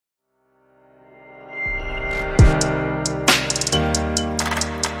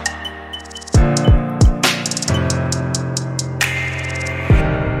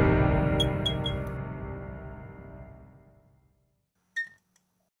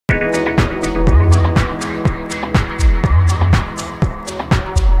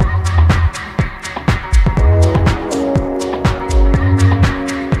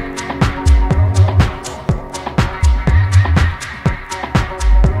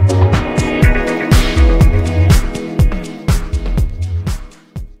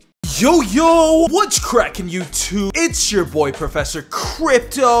Yo, what's cracking YouTube? It's your boy Professor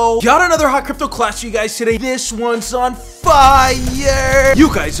Crypto. Got another hot crypto class for you guys today. This one's on fire.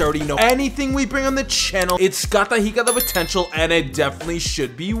 You guys already know anything we bring on the channel, it's got the potential, and it definitely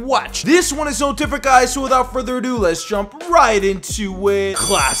should be watched. This one is no different, guys, so without further ado, let's jump right into it.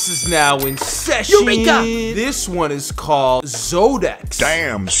 Class is now in session. Eureka! This one is called Zodex.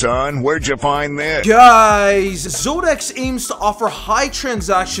 Damn, son, where'd you find this? Guys, Zodex aims to offer high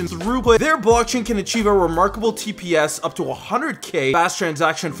transaction throughput. Their blockchain can achieve a remarkable TPS up to 100K, fast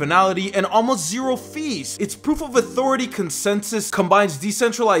transaction finality, and almost zero fees. Its proof of authority consensus combines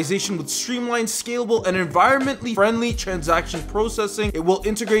decentralization with streamlined, scalable, and environmentally friendly transaction processing. It will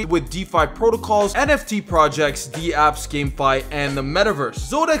integrate with DeFi protocols, NFT projects, dApps, gameFi, and the Metaverse.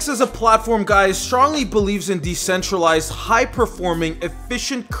 Zodex as a platform, guys, strongly believes in decentralized, high-performing,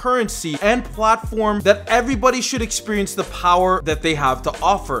 efficient currency and platform that everybody should experience the power that they have to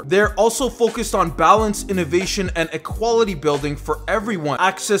offer. They're also focused on balance, innovation, and equality building for everyone.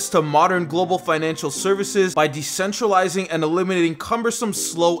 Access to modern global financial services by decentralizing and eliminating cumbersome,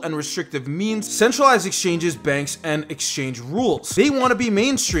 slow, and restrictive means, centralized exchanges, banks, and exchange rules. They want to be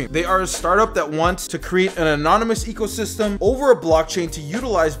mainstream. They are a startup that wants to create an anonymous ecosystem over a blockchain to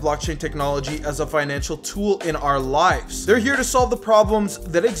utilize blockchain technology as a financial tool in our lives. They're here to solve the problems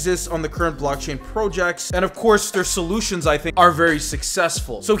that exist on the current blockchain projects, and of course, their solutions, I think, are very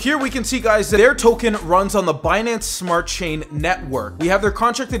successful. So here we can see, guys, that their token runs on the Binance Smart Chain network. We have their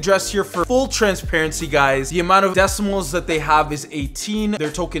contract address here for full transparency, guys. The amount of decimals that they have is 18.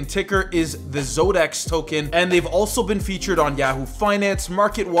 Their token ticker is the Zodex token, and they've also been featured on Yahoo Finance,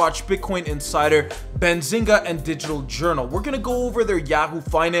 Market Watch, Bitcoin Insider, Benzinga, and Digital Journal. We're gonna go over their Yahoo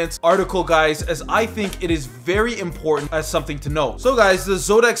Finance article, guys, as I think it is very important as something to know. So guys, the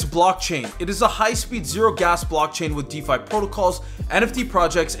Zodex blockchain, it is a high-speed zero-gas blockchain with DeFi protocols, NFT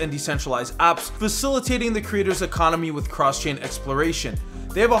projects, and decentralized apps, facilitating the creator's economy with cross-chain exploration.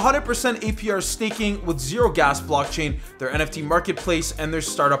 They have 100% APR staking with zero gas blockchain, their NFT marketplace, and their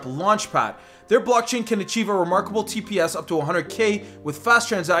startup launchpad. Their blockchain can achieve a remarkable TPS up to 100K with fast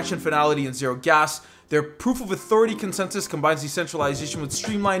transaction finality and zero gas. Their proof of authority consensus combines decentralization with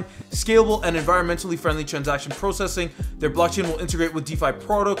streamlined, scalable, and environmentally friendly transaction processing. Their blockchain will integrate with DeFi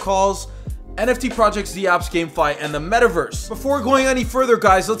protocols, NFT projects, dApps, gameFi, and the Metaverse. Before going any further,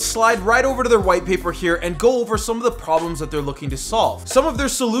 guys, let's slide right over to their white paper here and go over some of the problems that they're looking to solve. Some of their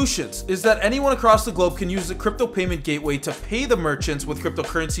solutions is that anyone across the globe can use the crypto payment gateway to pay the merchants with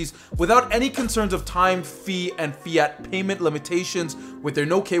cryptocurrencies without any concerns of time, fee, and fiat payment limitations with their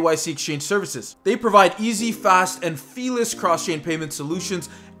no KYC exchange services. They provide easy, fast, and fee-less cross-chain payment solutions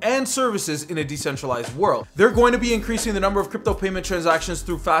and services in a decentralized world. They're going to be increasing the number of crypto payment transactions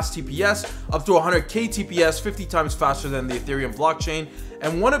through fast TPS up to 100K TPS, 50 times faster than the Ethereum blockchain.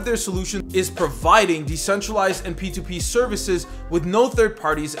 And one of their solutions is providing decentralized and P2P services with no third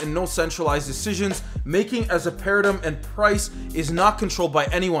parties and no centralized decisions, making as a paradigm and price is not controlled by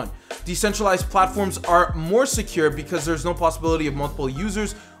anyone. Decentralized platforms are more secure because there's no possibility of multiple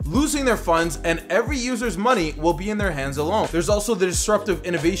users losing their funds, and every user's money will be in their hands alone. There's also the disruptive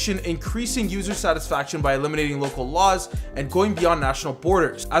innovation, increasing user satisfaction by eliminating local laws and going beyond national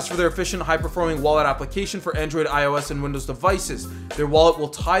borders. As for their efficient, high-performing wallet application for Android, iOS, and Windows devices, their wallet will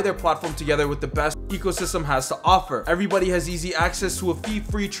tie their platform together with the best ecosystem has to offer. Everybody has easy access to a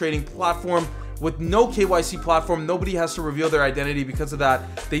fee-free trading platform. With no KYC platform, nobody has to reveal their identity because of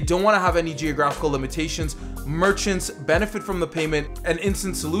that. They don't want to have any geographical limitations. Merchants benefit from the payment and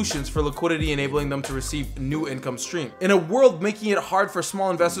instant solutions for liquidity, enabling them to receive new income stream. In a world making it hard for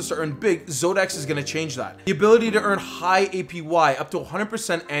small investors to earn big, Zodex is going to change that. The ability to earn high APY up to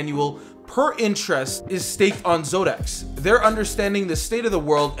 100% annual per interest is staked on Zodex. They're understanding the state of the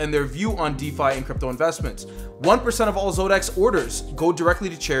world and their view on DeFi and crypto investments. 1% of all Zodex orders go directly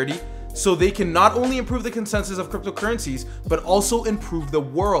to charity, so they can not only improve the consensus of cryptocurrencies, but also improve the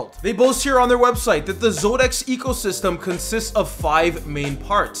world. They boast here on their website that the Zodex ecosystem consists of 5 main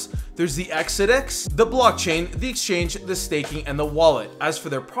parts. There's the Xodex, the blockchain, the exchange, the staking, and the wallet. As for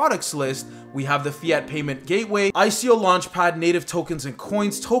their products list, we have the fiat payment gateway, ICO launchpad, native tokens and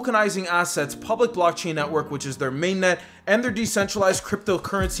coins, tokenizing assets, public blockchain network, which is their mainnet, and their decentralized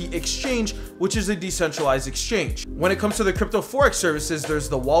cryptocurrency exchange, which is a decentralized exchange. When it comes to the crypto forex services, there's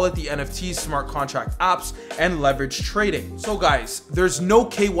the wallet, the NFTs, smart contract apps, and leverage trading. So guys, there's no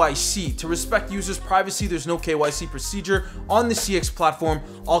KYC. To respect users' privacy, there's no KYC procedure on the CX platform.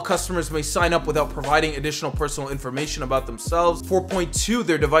 All customers customers may sign up without providing additional personal information about themselves. 4.2,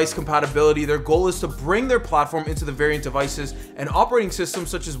 their device compatibility. Their goal is to bring their platform into the variant devices and operating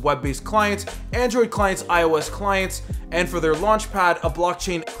systems such as web-based clients, Android clients, iOS clients, and for their Launchpad, a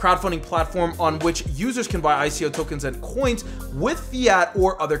blockchain crowdfunding platform on which users can buy ICO tokens and coins with fiat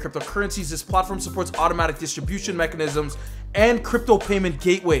or other cryptocurrencies. This platform supports automatic distribution mechanisms and crypto payment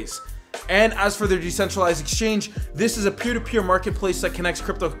gateways. And as for their decentralized exchange, this is a peer-to-peer marketplace that connects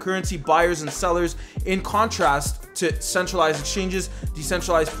cryptocurrency buyers and sellers, in contrast to centralized exchanges,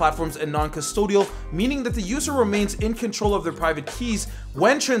 decentralized platforms, and non-custodial, meaning that the user remains in control of their private keys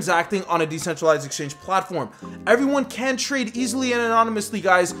when transacting on a decentralized exchange platform. Everyone can trade easily and anonymously,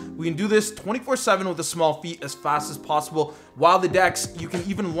 guys. We can do this 24/7 with a small fee as fast as possible. While the DEX, you can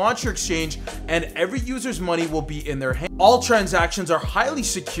even launch your exchange and every user's money will be in their hand. All transactions are highly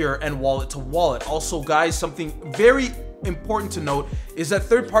secure and wallet to wallet. Also, guys, something very important to note is that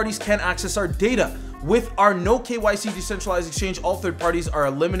third parties can access our data. With our no KYC decentralized exchange, all third parties are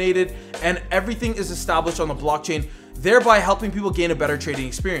eliminated and everything is established on the blockchain, thereby helping people gain a better trading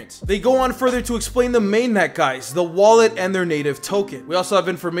experience. They go on further to explain the mainnet, guys, the wallet and their native token. We also have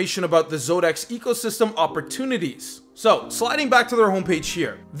information about the Zodex ecosystem opportunities. So, sliding back to their homepage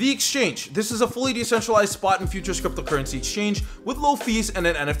here, the exchange. This is a fully decentralized spot and futures cryptocurrency exchange with low fees and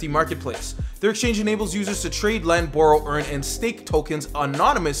an NFT marketplace. Their exchange enables users to trade, lend, borrow, earn, and stake tokens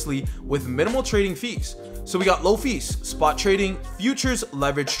anonymously with minimal trading fees. So we got low fees, spot trading, futures,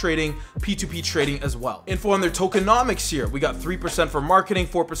 leverage trading, P2P trading as well. Info on their tokenomics here. We got 3% for marketing,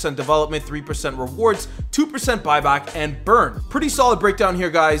 4% development, 3% rewards, 2% buyback, and burn. Pretty solid breakdown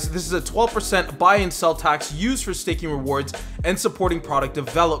here, guys. This is a 12% buy and sell tax used for staking rewards and supporting product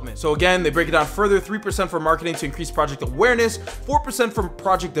development. So again, they break it down further, 3% for marketing to increase project awareness, 4% from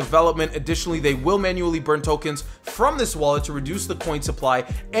project development. Additionally, they will manually burn tokens from this wallet to reduce the coin supply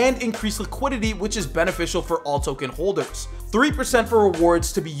and increase liquidity, which is beneficial for all token holders. 3% for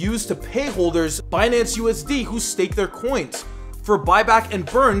rewards to be used to pay holders Binance USD who stake their coins, for buyback and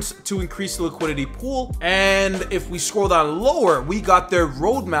burns to increase the liquidity pool. And if we scroll down lower, we got their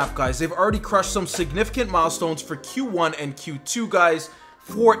roadmap, guys. They've already crushed some significant milestones for Q1 and Q2, guys.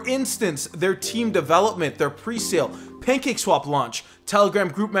 For instance, their team development, their pre-sale, PancakeSwap launch, Telegram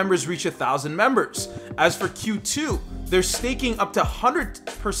group members reach 1,000 members. As for Q2, they're staking up to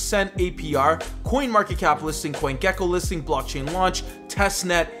 100% APR, CoinMarketCap listing, CoinGecko listing, blockchain launch,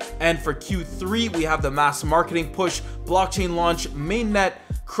 testnet, and for Q3, we have the mass marketing push, blockchain launch, mainnet,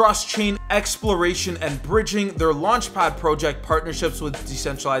 cross-chain exploration and bridging, their Launchpad project, partnerships with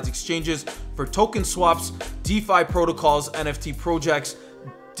decentralized exchanges for token swaps, DeFi protocols, NFT projects,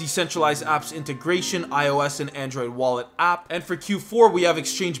 decentralized apps integration, iOS and Android wallet app. And for Q4, we have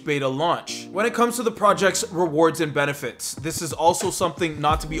exchange beta launch. When it comes to the project's rewards and benefits, this is also something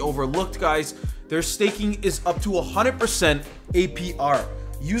not to be overlooked, guys. Their staking is up to 100% APR.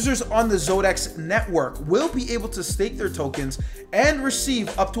 Users on the Zodex network will be able to stake their tokens and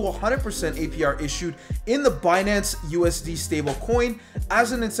receive up to 100% APR issued in the Binance USD stablecoin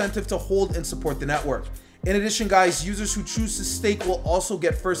as an incentive to hold and support the network. In addition, guys, users who choose to stake will also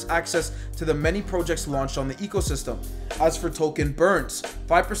get first access to the many projects launched on the ecosystem. As for token burns,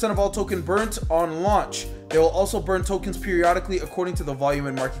 5% of all token burns on launch. They will also burn tokens periodically according to the volume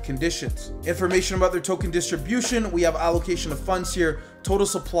and market conditions. Information about their token distribution, we have allocation of funds here, total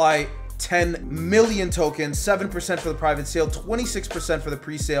supply 10 million tokens, 7% for the private sale, 26% for the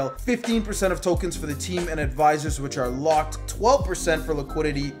pre-sale, 15% of tokens for the team and advisors which are locked, 12% for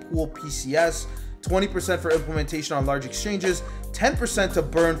liquidity pool PCS, 20% for implementation on large exchanges, 10% to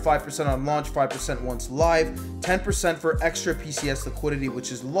burn, 5% on launch, 5% once live, 10% for extra PCS liquidity,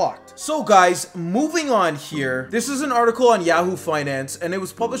 which is locked. So guys, moving on here, this is an article on Yahoo Finance and it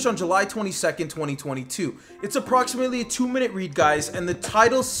was published on July 22nd, 2022. It's approximately a 2-minute read, guys, and the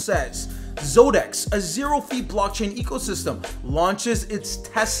title says, Zodex, a zero-fee blockchain ecosystem, launches its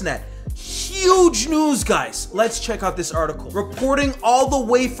testnet. Huge news, guys. Let's check out this article. Reporting all the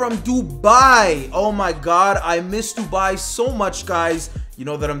way from Dubai. Oh my God, I miss Dubai so much, guys. You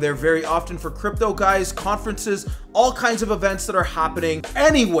know that I'm there very often for crypto, guys, conferences, all kinds of events that are happening.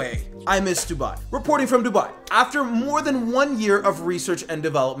 Anyway, I miss Dubai. Reporting from Dubai. After more than 1 year of research and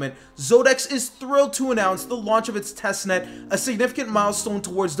development, Zodex is thrilled to announce the launch of its testnet, a significant milestone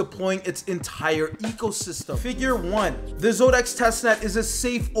towards deploying its entire ecosystem. Figure 1. The Zodex Testnet is a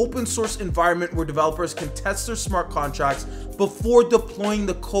safe open source environment where developers can test their smart contracts before deploying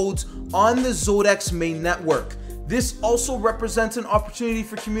the codes on the Zodex main network. This also represents an opportunity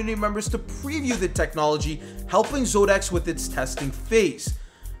for community members to preview the technology, helping Zodex with its testing phase.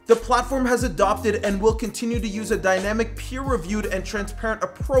 The platform has adopted and will continue to use a dynamic, peer-reviewed, and transparent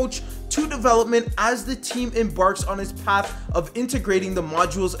approach to development as the team embarks on its path of integrating the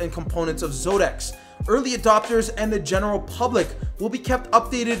modules and components of Xodex. Early adopters and the general public will be kept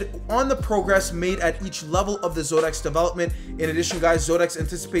updated on the progress made at each level of the Xodex development. In addition, guys, Xodex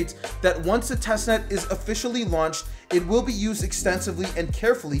anticipates that once the testnet is officially launched, it will be used extensively and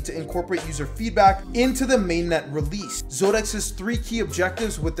carefully to incorporate user feedback into the mainnet release. Xodex has 3 key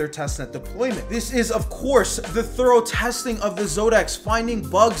objectives with their testnet deployment. This is, of course, the thorough testing of the Xodex, finding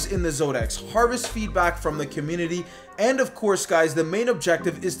bugs in the Xodex, harvest feedback from the community, and of course, guys, the main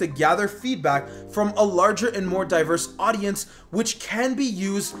objective is to gather feedback from a larger and more diverse audience, which can be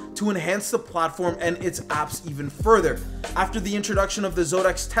used to enhance the platform and its apps even further. After the introduction of the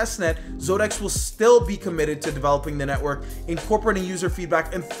Zodex Testnet, Xodex will still be committed to developing the network, incorporating user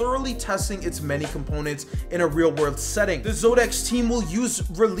feedback, and thoroughly testing its many components in a real-world setting. The Zodex team will use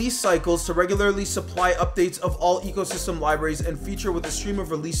release cycles to regularly supply updates of all ecosystem libraries and feature with a stream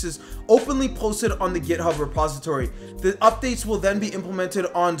of releases openly posted on the GitHub repository. The updates will then be implemented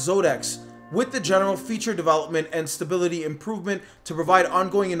on Xodex with the general feature development and stability improvement to provide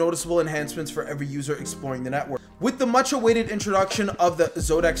ongoing and noticeable enhancements for every user exploring the network. With the much-awaited introduction of the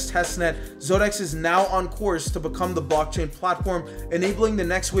Zodex Testnet, Xodex is now on course to become the blockchain platform, enabling the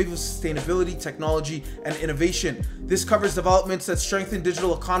next wave of sustainability, technology, and innovation. This covers developments that strengthen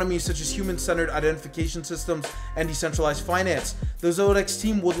digital economies such as human-centered identification systems and decentralized finance. The Xodex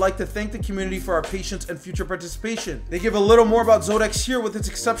team would like to thank the community for our patience and future participation. They give a little more about Xodex here with its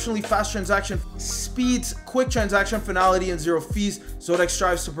exceptionally fast transaction speeds, quick transaction finality, and 0 fees. Xodex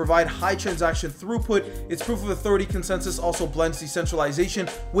strives to provide high transaction throughput. Its proof of authority consensus also blends decentralization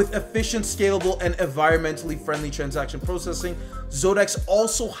with efficient, scalable, and environmentally friendly transaction processing. Xodex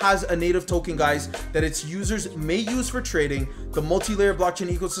also has a native token, guys, that its users may use for trading. The multi-layer blockchain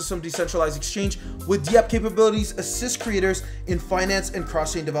ecosystem decentralized exchange with dApp capabilities assist creators in finance and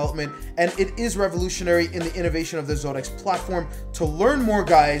cross-chain development, and it is revolutionary in the innovation of the Xodex platform. To learn more,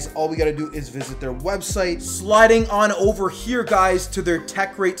 guys, all we gotta do is visit their website. Sliding on over here, guys, to their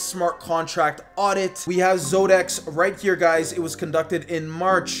tech rate smart contract audit. We have Xodex right here, guys. It was conducted in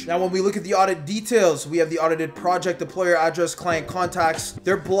March. Now, when we look at the audit details, we have the audited project, deployer address, client contacts,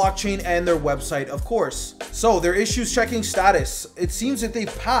 their blockchain, and their website, of course. So their issues checking status. It seems that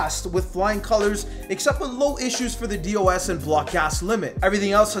they've passed with flying colors, except with low issues for the DOS and block gas limit.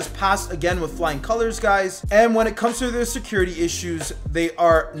 Everything else has passed again with flying colors, guys. And when it comes to their security issues, they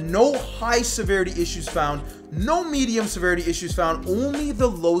are no high severity issues found, no medium severity issues found, only the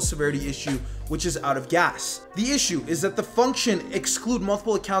low severity issue, which is out of gas. The issue is that the function exclude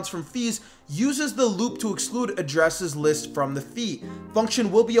multiple accounts from fees uses the loop to exclude addresses list from the fee.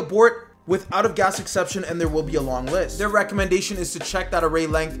 Function will be abort with out of gas exception, and there will be a long list. Their recommendation is to check that array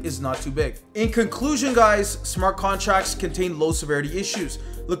length is not too big. In conclusion, guys, smart contracts contain low severity issues.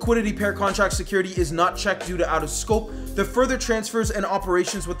 Liquidity pair contract security is not checked due to out of scope. The further transfers and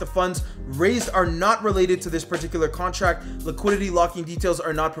operations with the funds raised are not related to this particular contract. Liquidity locking details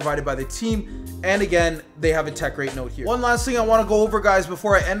are not provided by the team. And again, they have a tech rate note here. One last thing I want to go over, guys,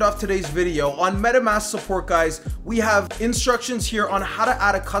 before I end off today's video. On MetaMask support, guys, we have instructions here on how to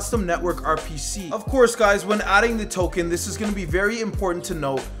add a custom network RPC. Of course, guys, when adding the token, this is going to be very important to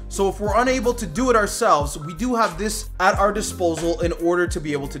note. So if we're unable to do it ourselves, we do have this at our disposal in order to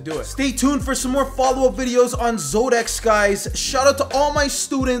be able to do it. Stay tuned for some more follow-up videos on Xodex, guys. Shout out to all my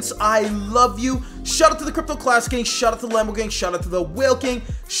students. I love you. Shout out to the Crypto Class Gang. Shout out to the Lambo Gang. Shout out to the Whale Gang.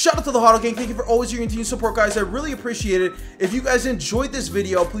 Shout out to the Hodl Gang. Thank you for always your continued support, guys. I really appreciate it. If you guys enjoyed this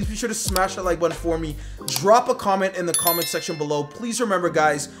video, please be sure to smash that like button for me. Drop a comment in the comment section below. Please remember,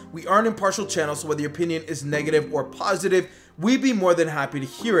 guys, we are an impartial channel, so whether your opinion is negative or positive, we'd be more than happy to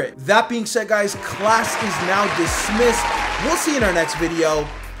hear it. That being said, guys, class is now dismissed. We'll see you in our next video.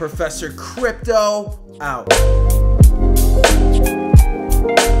 Professor Crypto out.